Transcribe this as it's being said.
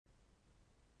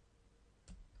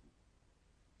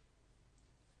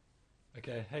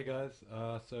Okay, hey guys.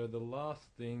 So the last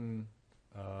thing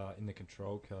in the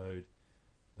control code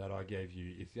that I gave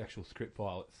you is the actual script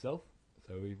file itself.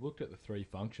 So we've looked at the three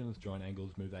functions: join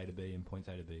angles, move A to B, and points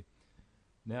A to B.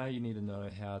 Now you need to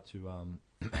know how to,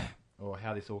 or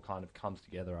how this all kind of comes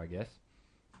together, I guess.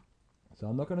 So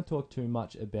I'm not going to talk too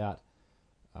much about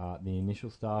the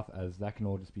initial stuff, as that can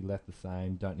all just be left the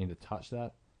same. Don't need to touch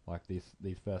that, like these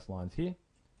first lines here.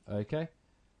 Okay.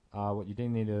 What you do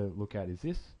need to look at is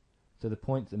this. So the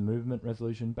points and movement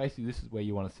resolution. Basically, this is where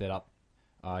you want to set up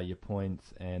your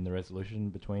points and the resolution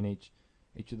between each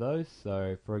of those.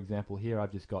 So, for example, here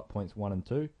I've just got points 1 and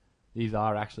 2. These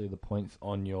are actually the points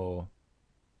on your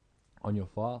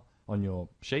file, on your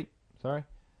sheet. Sorry.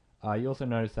 You also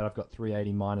notice that I've got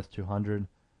 380 minus 200.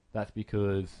 That's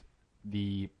because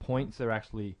the points are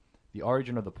actually, the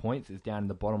origin of the points is down in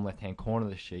the bottom left-hand corner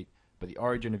of the sheet, but the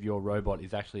origin of your robot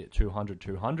is actually at 200,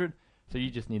 200. So you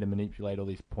just need to manipulate all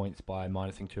these points by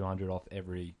minusing 200 off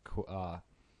every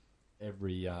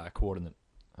coordinate.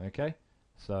 Okay,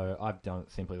 so I've done it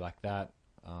simply like that.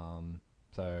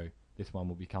 So this one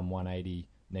will become 180,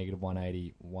 negative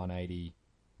 180, 180,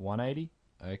 180.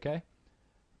 Okay,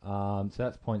 so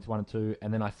that's points 1 and 2,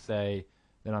 and then I'm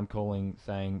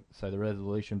saying so the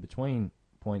resolution between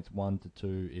points 1 to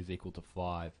 2 is equal to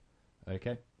 5.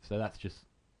 Okay, so that's just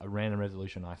a random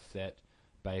resolution I set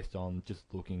based on just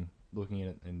looking at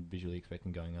it and visually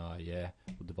expecting, going, oh yeah,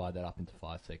 we'll divide that up into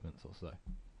 5 segments or so.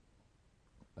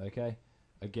 Okay,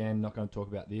 again, not going to talk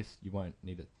about this. You won't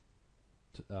need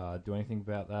to do anything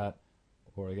about that.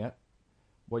 Or again,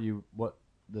 what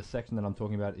the section that I'm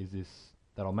talking about is this,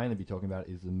 that I'll mainly be talking about,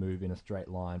 is the move in a straight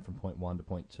line from point 1 to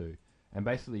point 2. And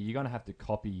basically, you're going to have to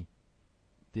copy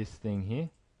this thing here,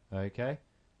 okay,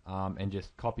 and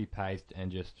just copy paste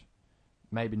and just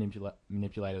maybe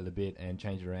manipulate it a bit and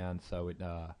change it around so it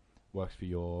works for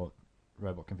your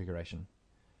robot configuration.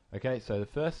 Okay, so the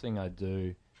first thing I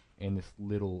do in this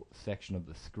little section of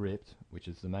the script, which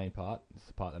is the main part, it's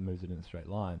the part that moves it in a straight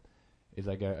line, is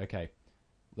I go, okay,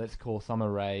 let's call some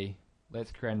array,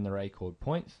 let's create an array called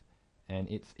points, and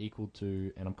it's equal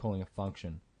to, and I'm calling a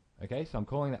function. Okay, so I'm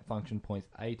calling that function points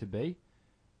A to B,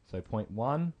 so point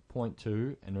 1, point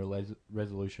 2, and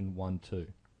resolution 1, 2.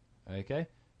 Okay,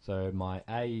 so my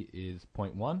A is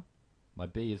point 1, my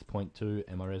B is point 2,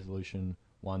 and my resolution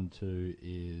 1, 2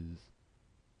 is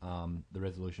the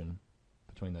resolution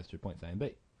between those 2 points, A and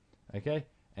B. Okay,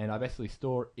 and I basically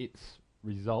store its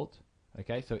result,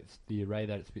 okay, so it's the array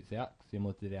that it spits out,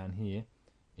 similar to down here,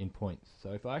 in points.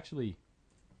 So if I actually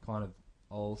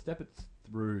I'll step it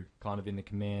through kind of in the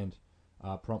command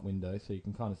prompt window so you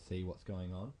can kind of see what's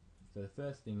going on. So the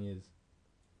first thing is,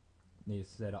 need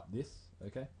to set up this,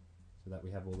 okay, so that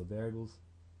we have all the variables.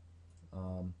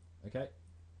 Okay,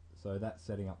 so that's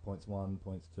setting up points 1,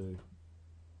 points 2,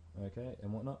 okay,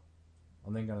 and whatnot.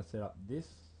 I'm then going to set up this,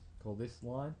 call this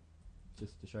line,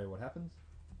 just to show you what happens.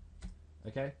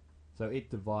 Okay, so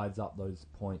it divides up those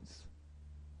points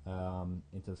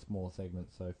into small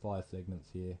segments, so 5 segments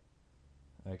here.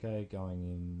 Okay, going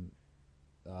in,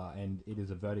 and it is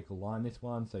a vertical line, this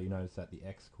one, so you notice that the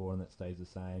x coordinate stays the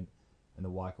same, and the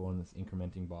y coordinate's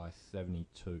incrementing by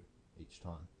 72 each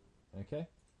time. Okay,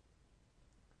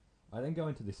 I then go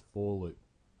into this for loop.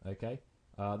 Okay,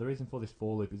 the reason for this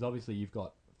for loop is obviously you've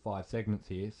got 5 segments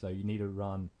here, so you need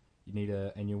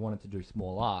to and you want it to do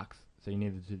small arcs, so you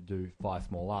needed to do 5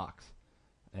 small arcs.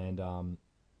 And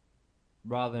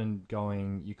rather than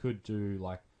going, you could do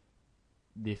like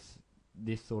this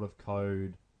sort of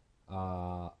code,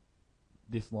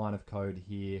 this line of code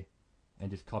here,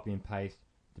 and just copy and paste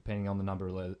depending on the number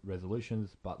of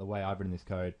resolutions. But the way I've written this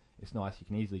code, it's nice, you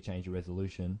can easily change your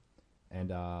resolution, and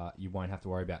you won't have to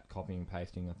worry about copying and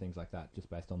pasting and things like that, just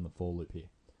based on the for loop here.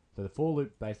 So the for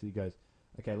loop basically goes,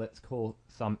 okay, let's call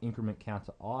some increment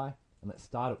counter I, and let's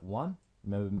start at 1.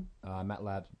 Remember,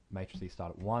 MATLAB matrices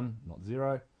start at 1, not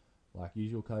 0, like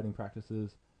usual coding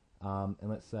practices. And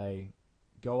let's say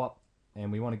go up,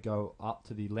 and we want to go up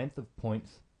to the length of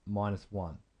points minus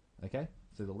 1. Okay,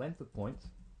 so the length of points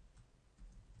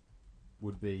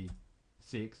would be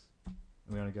 6, and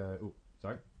we're going to go,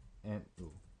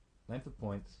 length of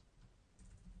points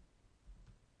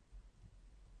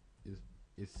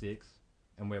is 6,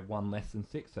 and we're 1 less than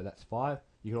 6, so that's 5.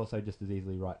 You could also just as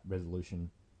easily write resolution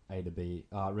A to B,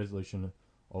 resolution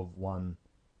of 1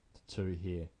 to 2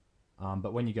 here.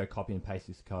 But when you go copy and paste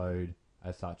this code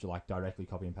as such, like directly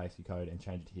copy and paste the code and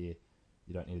change it here,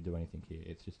 you don't need to do anything here.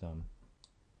 It's just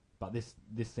but this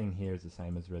thing here is the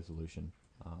same as resolution,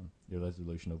 your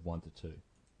resolution of 1 to 2.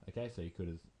 Okay, so you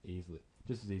could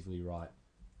just as easily write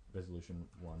resolution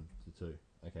 1 to 2.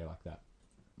 Okay, like that.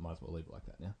 Might as well leave it like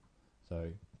that now. So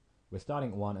we're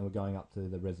starting at 1 and we're going up to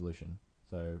the resolution.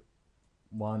 So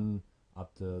 1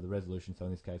 up to the resolution. So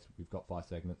in this case, we've got 5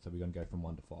 segments, so we're going to go from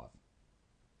 1 to 5.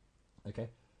 Okay.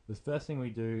 The first thing we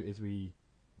do is we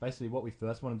basically what we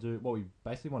want to do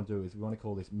is we want to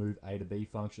call this move A to B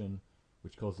function,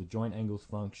 which calls the joint angles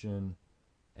function,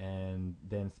 and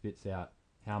then spits out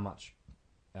how much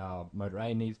our motor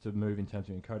A needs to move in terms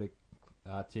of encoder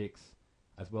ticks,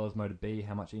 as well as motor B,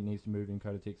 how much it needs to move in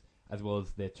encoder ticks, as well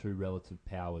as their two relative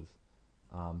powers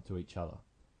to each other.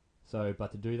 So,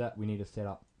 but to do that, we need to set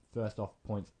up first off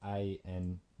points A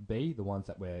and B, the ones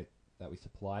that we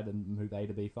supplied the move A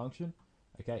to B function.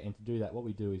 Okay, and to do that, what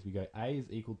we do is we go A is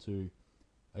equal to,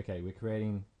 okay, we're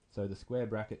creating, so the square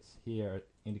brackets here are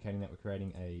indicating that we're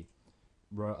creating a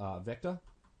vector.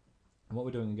 And what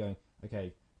we're doing is going,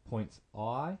 okay, points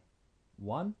I,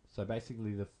 1, so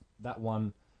basically that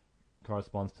one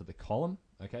corresponds to the column.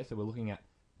 Okay, so we're looking at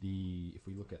if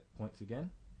we look at points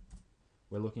again,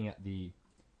 we're looking at the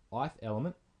ith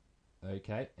element,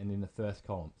 okay, and in the first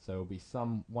column. So it'll be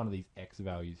one of these x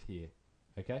values here,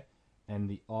 okay? And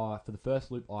the I, for the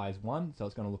first loop, I is 1, so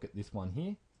it's going to look at this one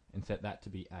here and set that to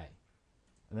be A.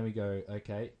 And then we go,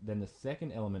 okay, then the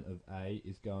second element of A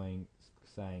is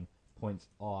saying points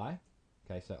I,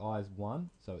 okay, so I is 1,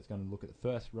 so it's going to look at the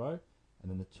first row, and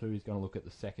then the 2 is going to look at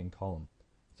the second column.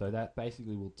 So that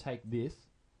basically will take this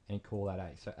and call that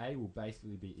A. So A will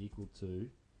basically be equal to,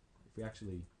 if we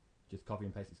actually just copy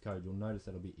and paste this code, you'll notice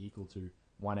that it'll be equal to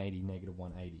 180 negative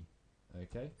 180,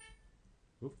 okay?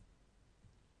 Oop.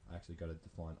 I actually got to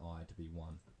define I to be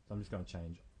 1. So I'm just going to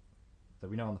change. So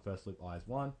we know on the first loop I is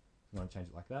 1. I'm going to change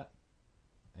it like that.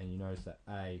 And you notice that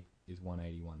A is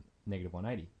 181, negative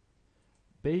 180.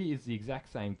 B is the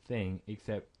exact same thing,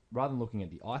 except rather than looking at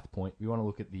the ith point, we want to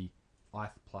look at the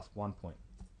ith plus 1 point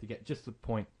to get just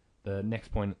the next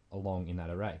point along in that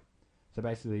array. So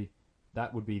basically,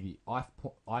 that would be the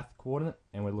ith coordinate,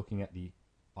 and we're looking at the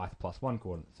ith plus 1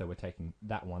 coordinate. So we're taking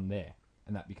that one there,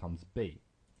 and that becomes B.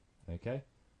 Okay?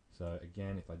 So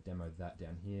again, if I demo that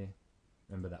down here,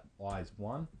 remember that I is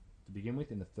 1 to begin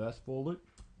with in the first for loop,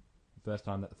 the first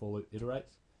time that the for loop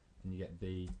iterates, and you get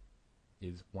B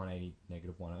is 180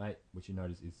 negative 108, which you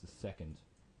notice is the second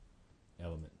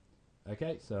element.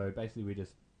 Okay, so basically we're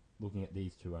just looking at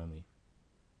these two only.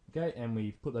 Okay, and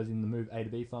we put those in the move A to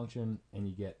B function, and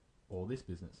you get all this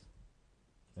business.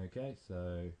 Okay,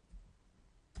 so,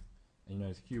 and you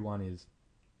notice Q1 is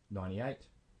 98,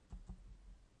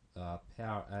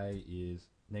 power A is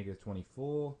negative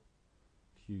 24,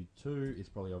 Q2 is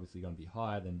probably obviously going to be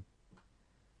higher than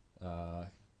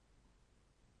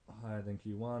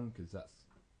Q1, because that's,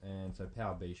 and so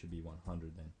power B should be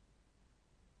 100 then.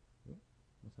 Ooh,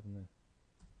 what's happened there?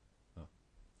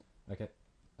 Oh, okay.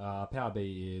 Power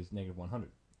B is negative 100.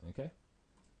 Okay,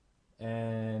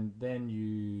 and then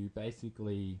you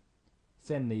basically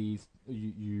send these.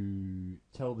 You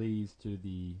tell these to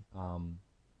the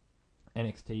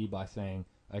NXT by saying,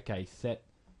 okay, set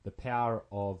the power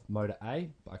of motor A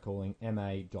by calling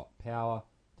ma.power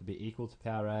to be equal to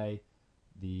power A.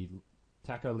 The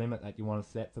tacho limit that you want to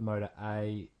set for motor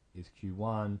A is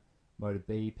Q1, motor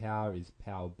B power is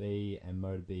power B, and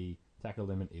motor B tacho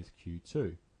limit is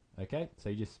Q2. Okay, so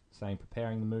you're just saying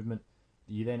preparing the movement.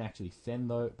 You then actually send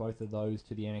both of those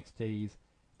to the NXTs,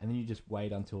 and then you just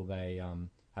wait until they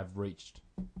have reached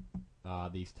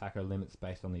these tacho limits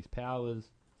based on these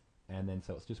powers, and then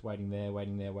so it's just waiting there,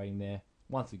 waiting there, waiting there.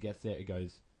 Once it gets there, it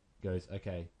goes,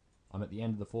 okay, I'm at the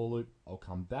end of the for loop, I'll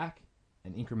come back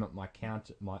and increment my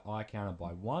I counter by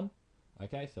 1.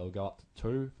 Okay, so it'll go up to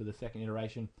 2 for the second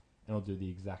iteration, and it'll do the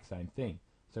exact same thing.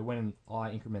 So when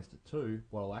I increments to 2,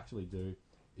 what I'll actually do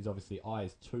is obviously I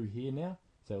is 2 here now,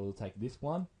 so it'll take this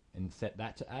one and set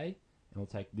that to A, and it'll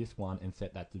take this one and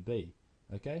set that to B.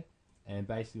 Okay, and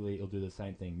basically it'll do the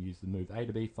same thing. Use the move A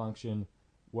to B function,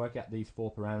 work out these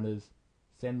 4 parameters,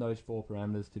 send those 4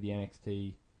 parameters to the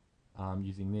NXT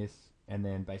using this, and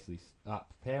then basically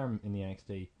prepare them in the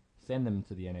NXT, send them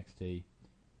to the NXT,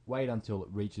 wait until it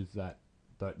reaches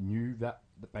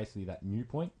basically that new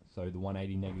point, so the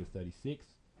 180 negative 36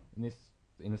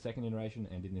 in the second iteration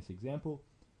and in this example.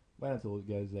 Wait until it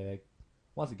goes there.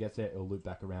 Once it gets there, it'll loop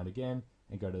back around again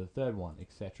and go to the third one,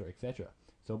 etc., etc.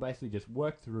 So it'll basically just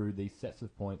work through these sets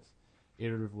of points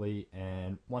iteratively,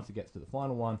 and once it gets to the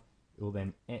final one,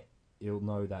 it'll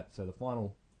know that, so the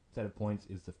final set of points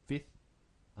is the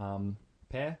 5th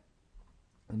pair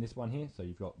in this one here. So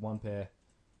you've got 1 pair,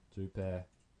 2 pair,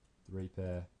 3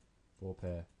 pair, 4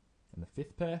 pair, and the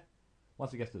 5th pair.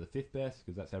 Once it gets to the 5th pair,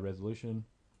 because that's our resolution,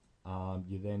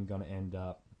 you're then going to end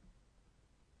up,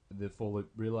 the for loop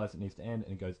realizes it needs to end,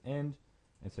 and it goes end,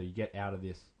 and so you get out of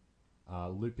this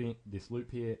looping this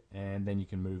loop here, and then you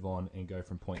can move on and go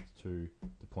from point 2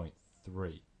 to point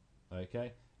 3.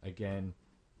 Okay, again,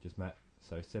 just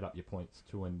so set up your points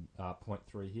 2 and point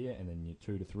 3 here, and then your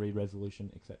 2 to 3 resolution,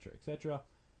 etc., etc.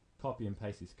 Copy and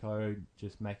paste this code,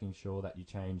 just making sure that you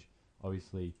change.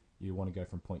 Obviously, you want to go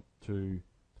from point 2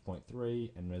 to point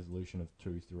 3 and resolution of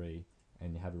 2, 3,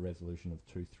 and you have a resolution of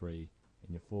 2, 3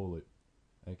 in your for loop.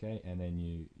 Okay, and then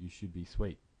you should be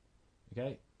sweet.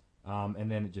 Okay,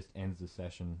 and then it just ends the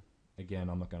session. Again,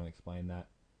 I'm not going to explain that,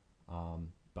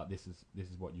 but this is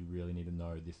what you really need to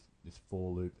know, this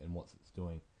for loop and what it's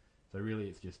doing. So really,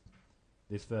 it's just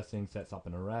this first thing sets up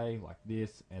an array like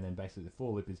this, and then basically the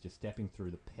for loop is just stepping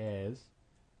through the pairs,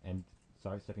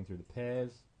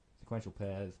 sequential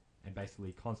pairs, and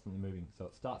basically constantly moving. So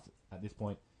it starts at this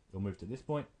point, it'll move to this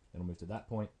point, then it'll move to that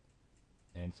point,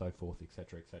 and so forth,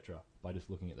 etc., etc., by just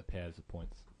looking at the pairs of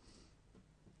points.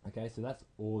 Okay, so that's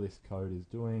all this code is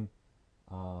doing,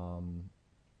 and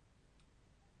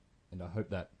I hope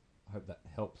that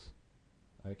helps.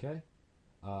 Okay,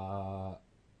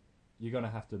 you're going to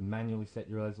have to manually set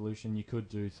your resolution. You could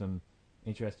do some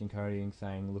interesting coding,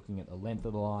 saying looking at the length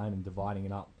of the line and dividing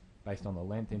it up based on the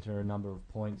length into a number of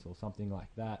points or something like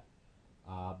that.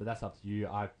 But that's up to you.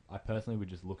 I personally would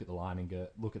just look at the line and go,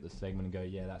 look at the segment and go,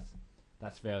 yeah,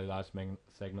 that's fairly large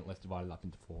segment. Let's divide it up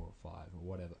into 4 or 5 or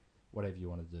whatever you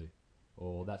want to do.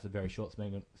 Or that's a very short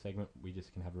segment. We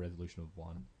just can have a resolution of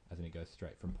 1, as in it goes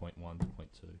straight from point 1 to point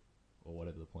 2, or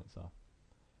whatever the points are.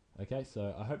 Okay,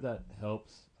 so I hope that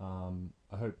helps.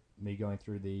 I hope me going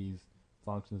through these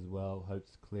functions as well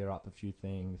helps clear up a few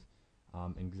things,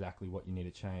 exactly what you need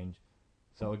to change.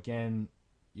 So again,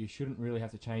 you shouldn't really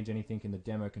have to change anything in the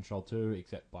demo control 2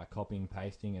 except by copying,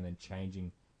 pasting, and then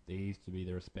changing these to be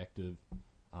the respective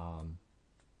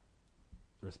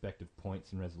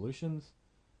points and resolutions.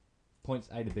 Points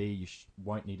A to B you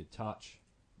won't need to touch.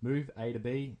 Move A to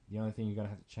B, the only thing you're going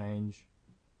to have to change,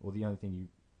 or the only thing you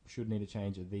should need to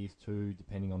change, are these two,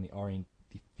 depending on the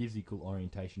physical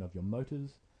orientation of your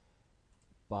motors.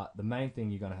 But the main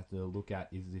thing you're going to have to look at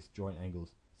is this joint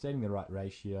angles, setting the right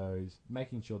ratios,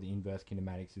 making sure the inverse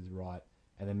kinematics is right,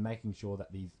 and then making sure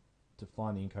that to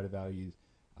find the encoder values,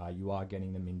 you are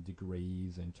getting them in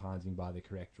degrees and timesing by the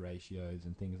correct ratios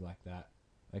and things like that.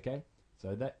 Okay,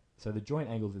 so the joint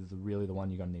angles is really the one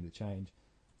you're going to need to change,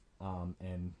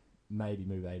 and maybe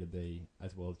move A to B,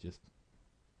 as well as just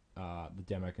the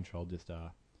demo control just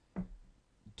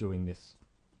doing this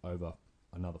over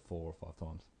another 4 or 5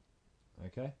 times.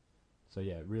 Okay, so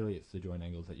yeah, really it's the joint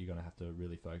angles that you're going to have to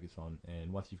really focus on,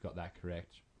 and once you've got that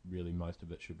correct, really most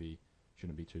of it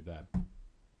shouldn't be too bad.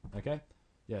 Okay,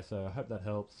 yeah, so I hope that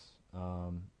helps.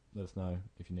 Let us know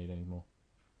if you need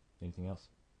anything else.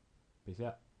 Peace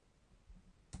out.